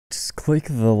click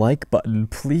the like button,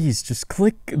 please. Just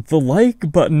click the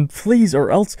like button, please, or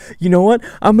else, you know what?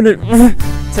 I'm gonna...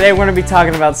 Today we're gonna be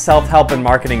talking about self-help and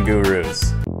marketing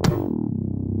gurus.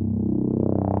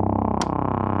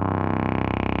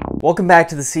 Welcome back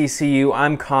to the CCU.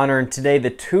 I'm Connor, and today the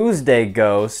Tuesday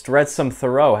Ghost, Retsum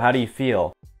Thoreau. How do you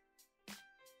feel?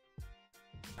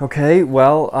 Okay,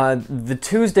 well, the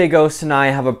Tuesday Ghost and I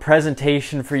have a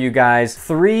presentation for you guys.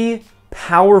 3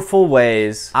 powerful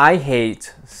ways I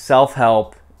hate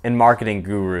self-help and marketing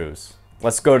gurus.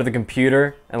 Let's go to the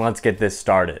computer and let's get this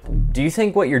started. Do you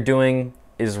think what you're doing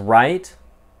is right,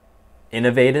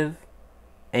 innovative,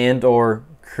 and or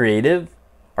creative?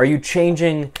 Are you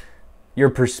changing your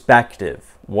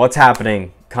perspective? What's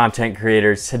happening, content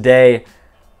creators? Today,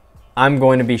 I'm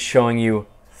going to be showing you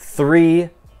 3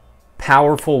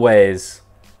 powerful ways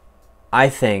I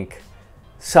think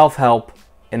self-help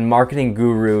and marketing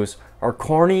gurus are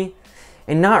corny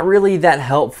and not really that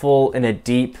helpful in a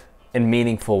deep and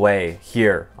meaningful way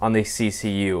here on the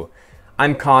CCU.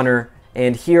 I'm Connor,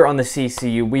 and here on the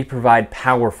CCU we provide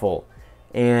powerful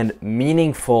and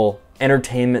meaningful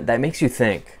entertainment that makes you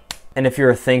think. And if you're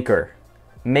a thinker,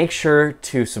 make sure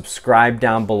to subscribe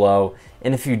down below.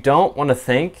 And if you don't want to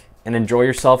think and enjoy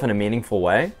yourself in a meaningful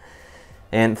way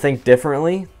and think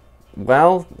differently,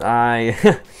 well,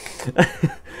 I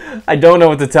don't know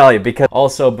what to tell you. Because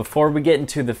also, before we get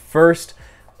into the first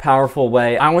powerful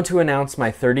way, I want to announce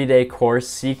my 30-day course,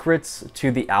 Secrets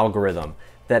to the Algorithm,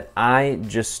 that I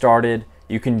just started.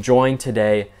 You can join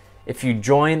today. If you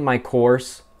join my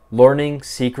course, Learning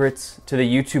Secrets to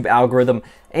the YouTube Algorithm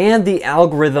and the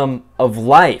Algorithm of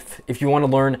Life, if you want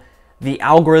to learn the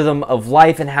algorithm of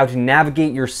life and how to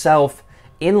navigate yourself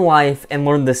in life and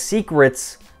learn the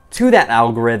secrets to that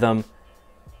algorithm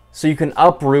so you can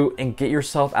uproot and get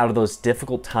yourself out of those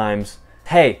difficult times.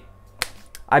 Hey,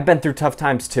 I've been through tough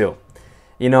times too.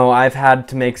 You know, I've had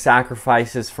to make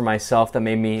sacrifices for myself that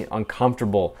made me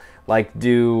uncomfortable, like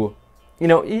do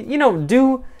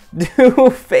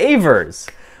favors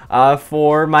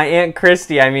for my Aunt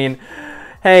Christy. I mean,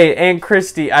 hey, Aunt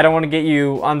Christy, I don't want to get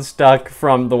you unstuck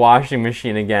from the washing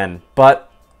machine again,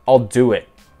 but I'll do it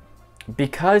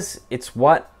because it's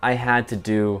what I had to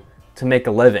do to make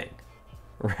a living,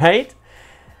 right?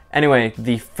 Anyway,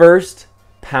 the first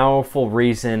powerful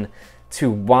reason to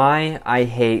why I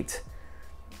hate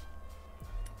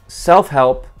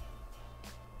self-help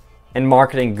and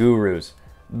marketing gurus,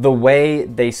 the way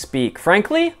they speak.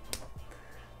 Frankly,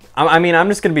 I mean, I'm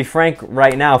just going to be frank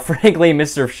right now. Frankly,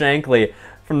 Mr. Shankly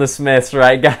from the Smiths,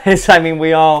 right, guys? I mean,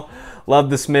 we all love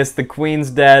the Smiths. The Queen's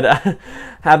dead.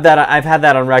 I've had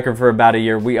that on record for about a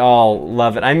year. We all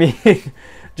love it. I mean,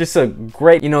 just a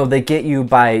great, they get you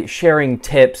by sharing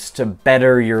tips to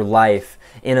better your life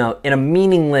in a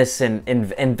meaningless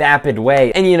and vapid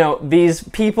way. And, these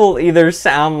people either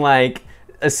sound like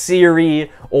a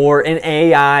Siri or an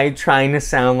AI trying to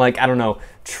sound like, I don't know,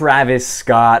 Travis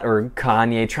Scott or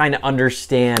Kanye, trying to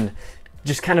understand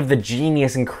just kind of the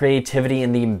genius and creativity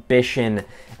and the ambition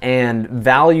and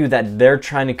value that they're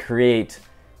trying to create.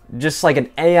 Just like an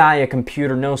AI, a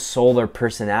computer, no soul or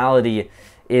personality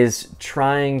is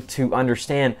trying to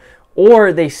understand.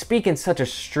 Or they speak in such a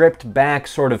stripped back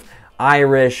sort of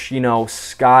Irish,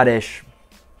 Scottish,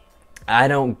 I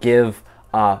don't give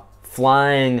a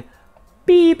flying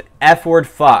beep F-word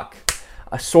fuck,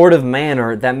 a sort of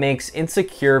manner that makes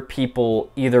insecure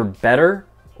people either better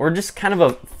or just kind of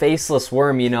a faceless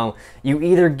worm. You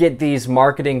either get these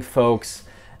marketing folks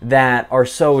that are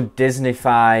so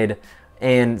Disneyfied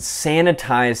and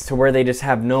sanitized to where they just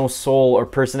have no soul or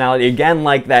personality. Again,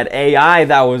 like that AI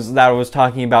that I was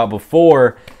talking about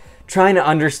before, trying to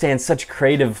understand such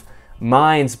creative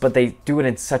minds, but they do it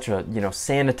in such a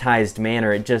sanitized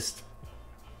manner. It just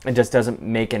doesn't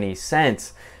make any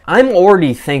sense. I'm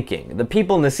already thinking, the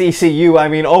people in the CCU, I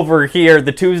mean, over here,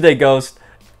 the Tuesday Ghost,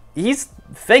 he's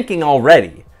thinking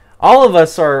already. All of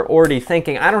us are already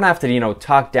thinking. I don't have to,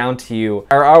 talk down to you.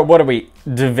 Or what are we,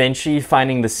 Da Vinci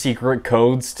finding the secret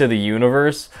codes to the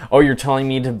universe? Oh, you're telling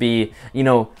me to be,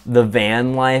 the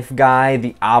van life guy,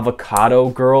 the avocado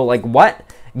girl? Like, what?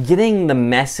 Getting the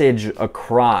message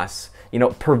across,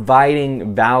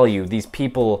 providing value. These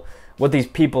people, what these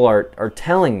people are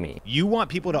telling me. You want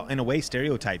people to, in a way,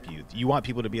 stereotype you. You want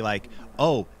people to be like,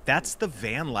 oh, that's the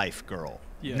van life girl.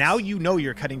 Yes. Now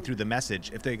you're cutting through the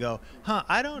message. If they go, huh,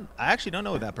 I actually don't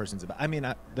know what that person's about. I mean,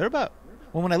 they're about,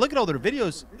 well, when I look at all their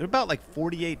videos, they're about like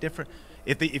 48 different.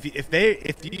 If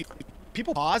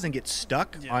people pause and get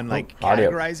stuck on like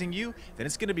categorizing you, then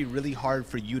it's going to be really hard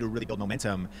for you to really build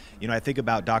momentum. I think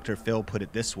about Dr. Phil put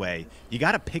it this way: you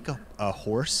got to pick a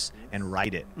horse and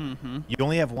ride it. You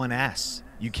only have one ass.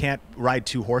 you can't ride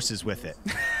 2 horses with it.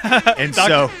 And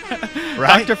so,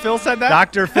 right? Dr. Phil said that?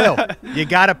 Dr. Phil, you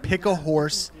got to pick a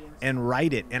horse and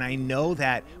write it. And I know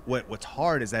that what's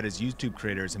hard is that as YouTube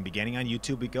creators and beginning on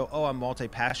YouTube, we go, oh, I'm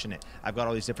multi-passionate. I've got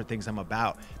all these different things I'm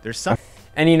about. There's some.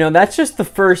 And you know, that's just the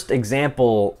first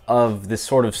example of this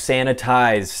sort of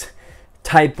sanitized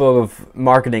type of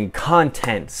marketing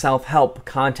content, self-help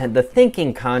content, the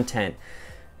thinking content.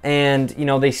 And, you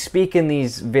know, they speak in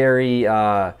these very,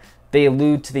 they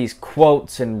allude to these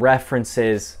quotes and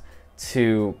references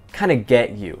to kind of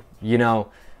get you, you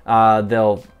know.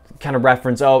 They'll kind of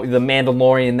reference, oh, The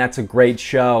Mandalorian, that's a great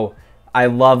show. I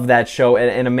love that show,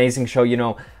 an amazing show. You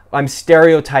know, I'm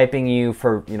stereotyping you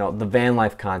for, you know, the van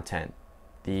life content,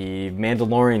 the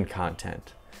Mandalorian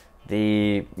content,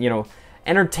 the, you know,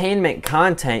 entertainment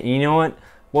content. You know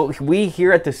what we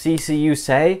here at the CCU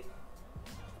say?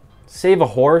 Save a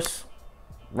horse,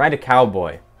 ride a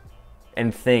cowboy,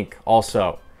 and think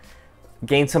also.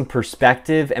 Gain some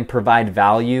perspective and provide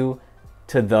value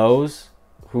to those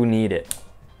who need it.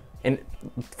 And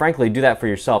frankly, do that for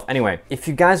yourself. Anyway, if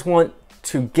you guys want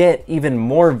to get even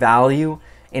more value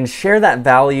and share that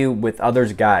value with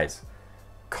others, guys,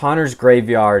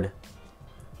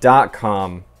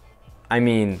 CawnersGraveyard.com. I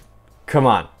mean, come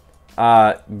on.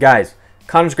 Guys,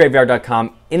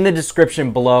 CawnersGraveyard.com. In the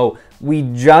description below, we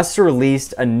just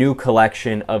released a new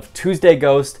collection of Tuesday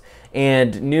Ghost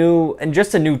and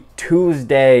just a new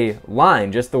Tuesday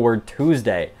line, just the word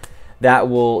Tuesday, that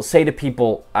will say to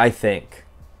people, I think,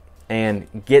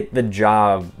 and get the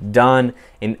job done.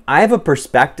 And I have a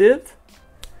perspective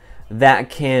that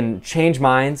can change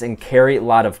minds and carry a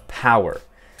lot of power.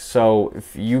 So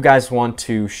if you guys want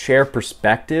to share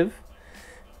perspective,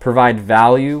 provide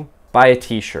value, buy a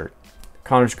t-shirt,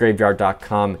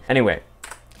 CawnersGraveyard.com. Anyway,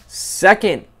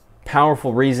 second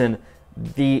powerful reason,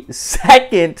 the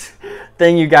second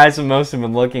thing you guys have most have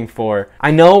been looking for.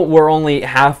 I know we're only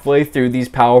halfway through these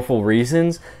powerful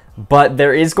reasons, but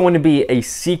there is going to be a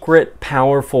secret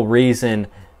powerful reason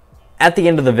at the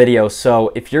end of the video.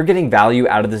 So if you're getting value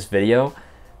out of this video,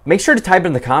 make sure to type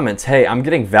in the comments, hey, I'm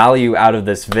getting value out of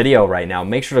this video right now.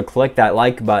 Make sure to click that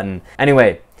like button.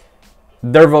 Anyway,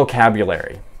 their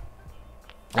vocabulary.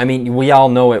 I mean, we all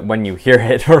know it when you hear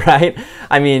it, right?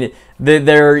 I mean,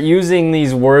 they're using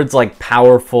these words like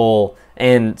powerful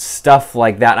and stuff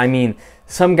like that. I mean,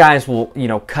 some guys will, you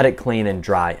know, cut it clean and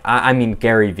dry. I mean,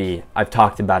 Gary Vee, I've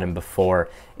talked about him before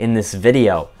in this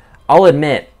video. I'll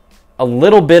admit, a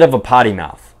little bit of a potty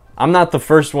mouth. I'm not the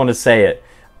first one to say it,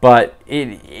 but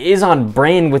it is on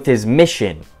brand with his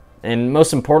mission. And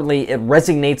most importantly, it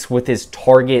resonates with his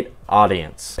target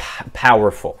audience.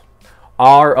 Powerful.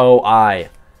 ROI.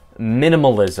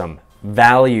 Minimalism.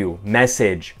 Value.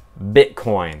 Message.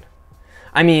 Bitcoin.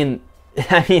 I mean,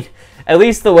 at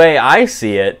least the way I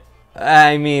see it,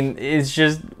 I mean, it's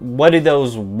just, what do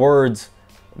those words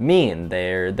mean?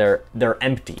 They're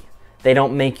empty. They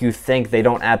don't make you think. They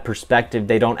don't add perspective.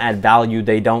 They don't add value.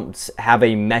 They don't have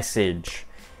a message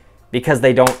because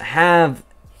they don't have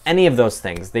any of those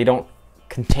things. They don't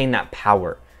contain that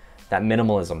power, that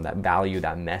minimalism, that value,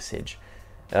 that message.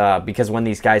 Because when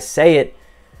these guys say it,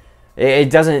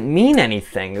 it doesn't mean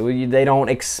anything. They don't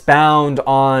expound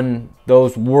on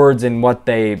those words and what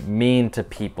they mean to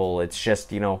people. It's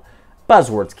just, you know,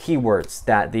 buzzwords, keywords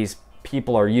that these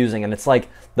people are using. And it's like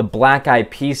the Black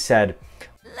Eyed Peas said,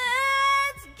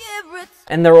 let's give it.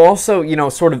 And they're also, you know,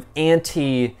 sort of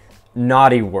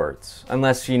anti-naughty words.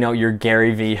 Unless, you know, you're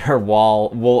Gary Vee or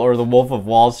or the Wolf of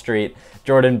Wall Street,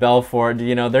 Jordan Belfort,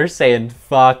 you know, they're saying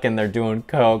fuck and they're doing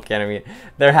coke. And I mean,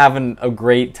 they're having a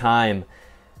great time.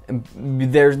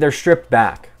 They're stripped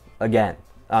back again.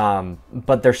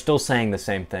 But they're still saying the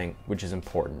same thing, which is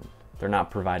important. They're not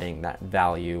providing that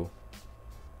value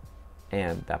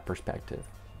and that perspective.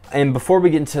 And before we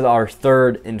get into our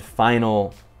third and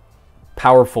final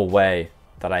powerful way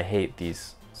that I hate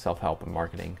these self-help and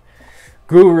marketing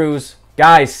gurus,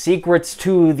 guys, secrets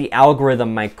to the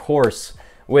algorithm, my course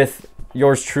with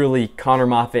yours truly, Cawner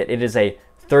Moffett. It is a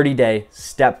 30-day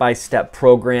step-by-step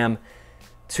program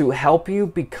to help you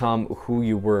become who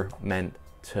you were meant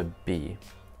to be.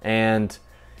 And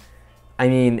I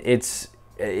mean, it's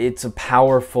a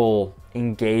powerful,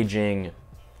 engaging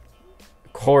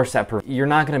course that you're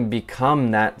not going to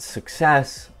become that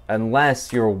success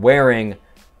unless you're wearing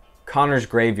Cawner's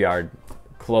Graveyard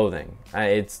clothing.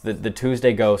 It's the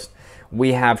Tuesday Ghost.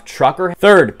 We have Trucker.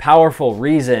 Third powerful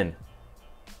reason,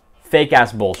 fake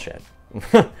ass bullshit.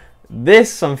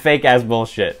 This some fake ass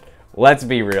bullshit. Let's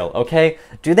be real, okay?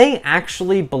 Do they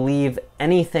actually believe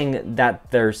anything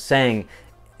that they're saying?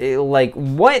 Like,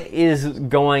 what is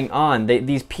going on?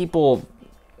 These people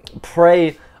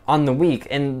prey on the weak.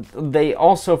 And they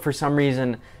also, for some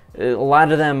reason, a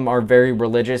lot of them are very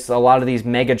religious. A lot of these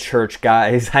mega church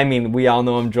guys, I mean, we all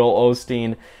know him, Joel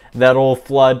Osteen. That old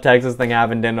flood Texas thing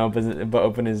happened, didn't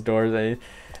open his doors.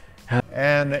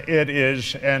 And it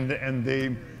is, and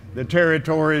the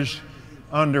territories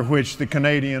under which the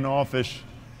Canadian office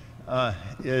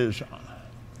is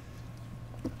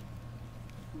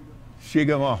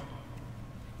Sigama.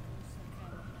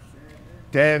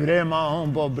 Det är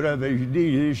vraiment på brevet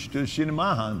till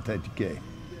cinemahantetke.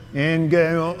 En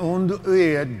und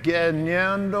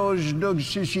genyan dos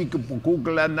sisike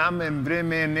pukula namen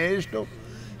bremenesto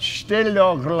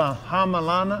stelogla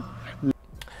hamalana.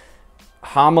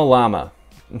 Hamalama.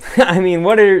 I mean,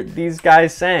 what are these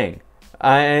guys saying?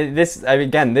 Again,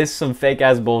 this is some fake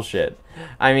ass bullshit.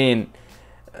 I mean,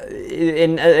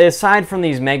 aside from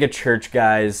these mega church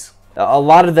guys, a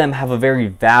lot of them have a very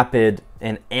vapid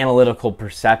and analytical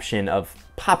perception of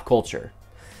pop culture.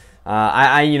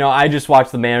 I just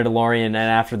watched The Mandalorian, and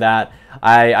after that,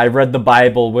 I read the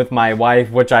Bible with my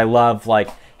wife, which I love. Like,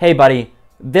 hey, buddy,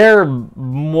 there are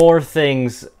more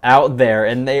things out there,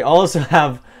 and they also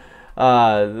have.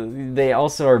 They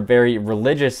also are very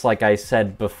religious, like I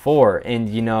said before,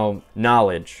 and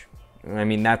knowledge. I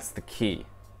mean, that's the key.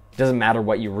 It doesn't matter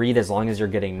what you read as long as you're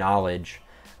getting knowledge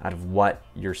out of what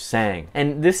you're saying.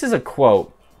 And this is a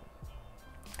quote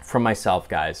from myself,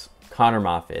 guys. Cawner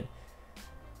Moffat.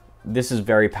 This is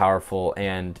very powerful,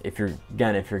 and if you're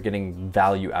getting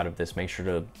value out of this, make sure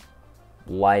to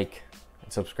like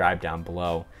and subscribe down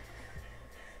below.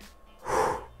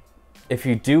 If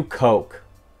you do coke,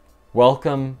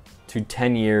 welcome to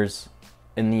 10 years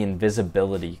in the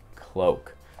invisibility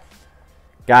cloak.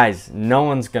 Guys, no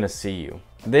one's gonna see you.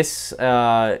 This is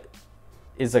a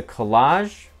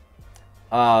collage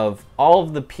of all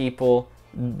of the people.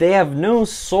 They have no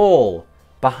soul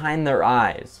behind their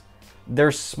eyes.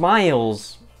 Their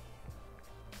smiles,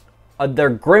 their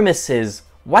grimaces,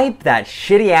 wipe that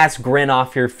shitty ass grin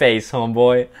off your face,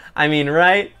 homeboy. I mean,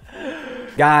 right?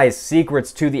 Guys,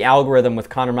 secrets to the algorithm with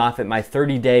Cawner Moffat, my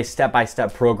 30-day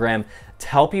step-by-step program to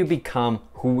help you become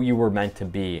who you were meant to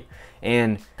be.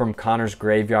 And from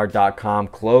CawnersGraveyard.com,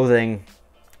 clothing,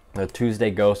 the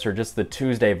Tuesday Ghost, or just the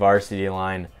Tuesday Varsity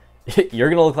line, you're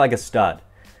going to look like a stud.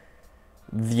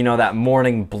 That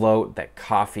morning bloat, that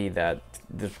coffee,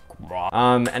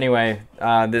 anyway,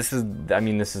 this is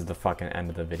the fucking end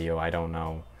of the video. I don't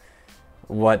know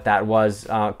what that was.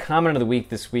 Comment of the week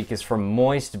this week is from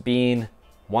Moist Bean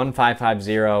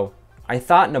 1550. I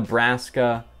thought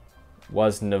Nebraska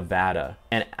was Nevada.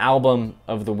 And album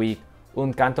of the week,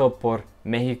 Un Canto por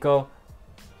Mexico,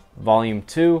 Volume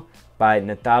 2 by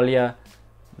Natalia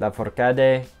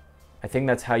Lafourcade. I think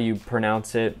that's how you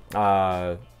pronounce it.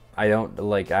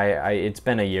 It's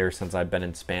been a year since I've been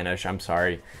in Spanish. I'm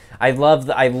sorry. I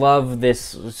love this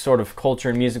sort of culture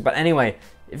and music. But anyway,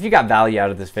 if you got value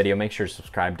out of this video, make sure to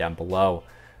subscribe down below.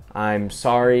 I'm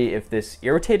sorry if this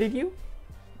irritated you,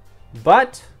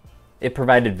 but it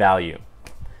provided value.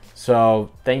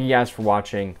 So thank you guys for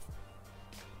watching.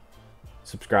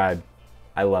 Subscribe.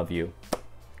 I love you.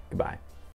 Goodbye.